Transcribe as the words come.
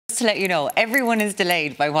to let you know, everyone is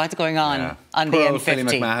delayed by what's going on the Poor M50. old Philly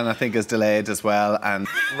McMahon, I think, is delayed as well. And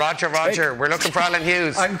Roger, we're looking for Alan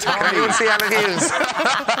Hughes. I'm Tommy. Can anyone see Alan Hughes?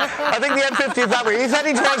 I think the M50 is that way. He's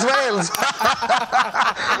heading towards Wales.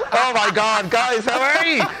 Oh my God, guys, how are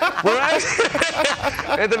you? We're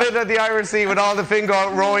out in the middle of the Irish Sea with all the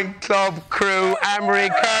Fingal Rowing Club crew, Anne-Marie,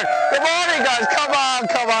 Kurt. Good morning, guys. Come on.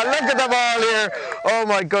 Look at them all here. Oh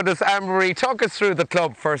my goodness, Anne-Marie, talk us through the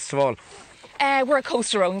club first of all. We're a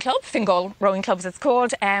coastal rowing club, Fingal Rowing Club as it's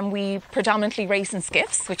called. We predominantly race in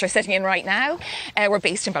skiffs, which are sitting in right now. We're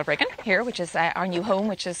based in Balbriggan here, which is our new home,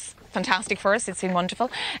 which is fantastic for us. It's been wonderful.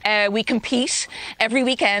 We compete every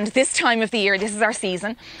weekend. This time of the year, this is our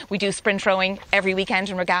season. We do sprint rowing every weekend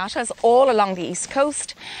in regattas all along the East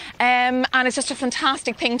Coast. And it's just a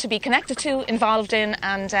fantastic thing to be connected to, involved in,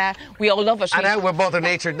 and we all love it. And now we're Mother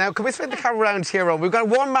Nature. Now, can we spin the camera around here? We've got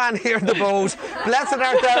one man here in the boat. Blessed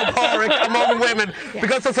art thou, Porrick, among women.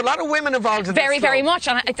 Because there's a lot of women involved in this club. Very much.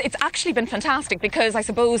 And it's actually been fantastic because I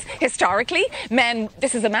suppose historically,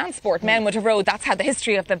 this is a man's sport. Men would have rowed. That's how the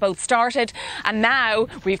history of the boat started, and now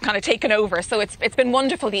we've kind of taken over. So it's been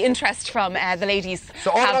wonderful. The interest from the ladies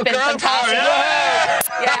have been fantastic.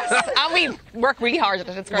 Yes, and we work really hard at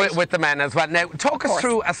it. It's great. With the men as well. Now, talk us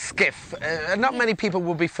through a skiff. Not many people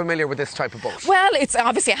will be familiar with this type of boat. Well, it's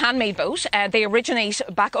obviously a handmade boat. They originate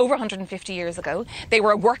back over 150 years ago. They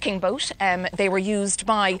were a working boat. They were used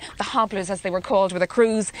by the hobblers, as they were called, with a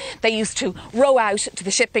cruise. They used to row out to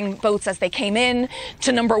the shipping boats as they came in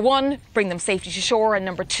to, number one, bring them safely to shore, and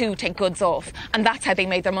number two, take goods off. And that's how they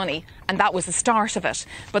made their money. And that was the start of it.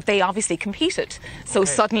 But they obviously competed. So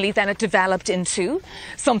suddenly then it developed into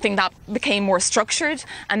something that became more structured.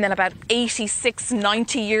 And then about 86,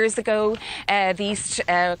 90 years ago, the East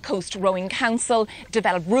Coast Rowing Council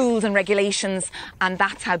developed rules and regulations. And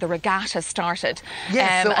that's how the regatta started.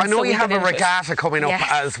 Yes, so I know you have a regatta coming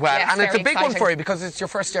up as well. Yes, and it's a big one for you because it's your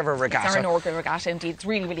first ever regatta. It's our inaugural regatta, indeed. It's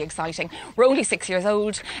really, really exciting. We're only 6 years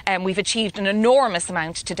old. We've achieved an enormous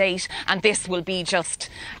amount to date. And this will be just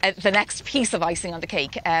the next piece of icing on the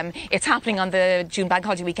cake. It's happening on the June Bank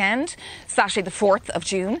Holiday weekend, Saturday the 4th of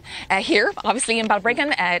June, here, obviously in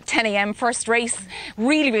Balbriggan, 10 a.m. first race.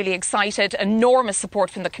 Really, really excited. Enormous support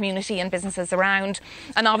from the community and businesses around.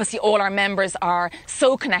 And obviously all our members are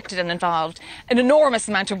so connected and involved. An enormous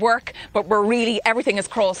amount of work, but everything is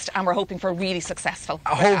crossed and we're hoping for a really successful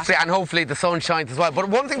hopefully, and hopefully the sun shines as well. But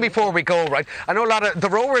one thing before we go, right, I know a lot of the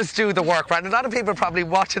rowers do the work, right? A lot of people are probably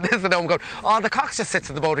watching this at home going, oh, the cox just sits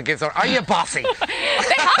in the boat and gives her. Are you bossy?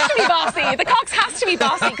 They have to be bossy. The cox has to be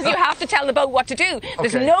bossy because you have to tell the boat what to do.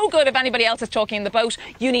 There's no good if anybody else is talking in the boat.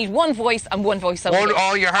 You need one voice and one voice only.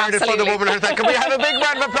 Oh, you heard it from the woman herself. Can we have a big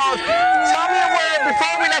round of applause? Tell me a word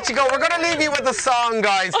before we let you go. We're going to leave you with a song,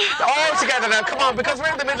 guys. All together now. Come on, because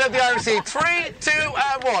we're in the middle of the Irish Sea. 3, 2,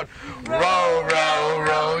 and 1. Row, row,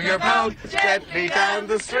 row your boat gently down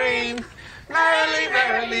the stream. Merrily,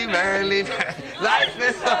 merrily, merrily, life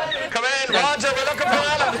is come in, Roger, we're looking for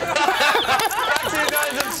Alan. Back to you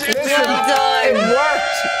guys in studio. it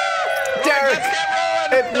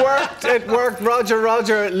worked. Derek, it worked.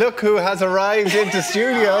 Roger, look who has arrived into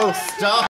studio. Stop.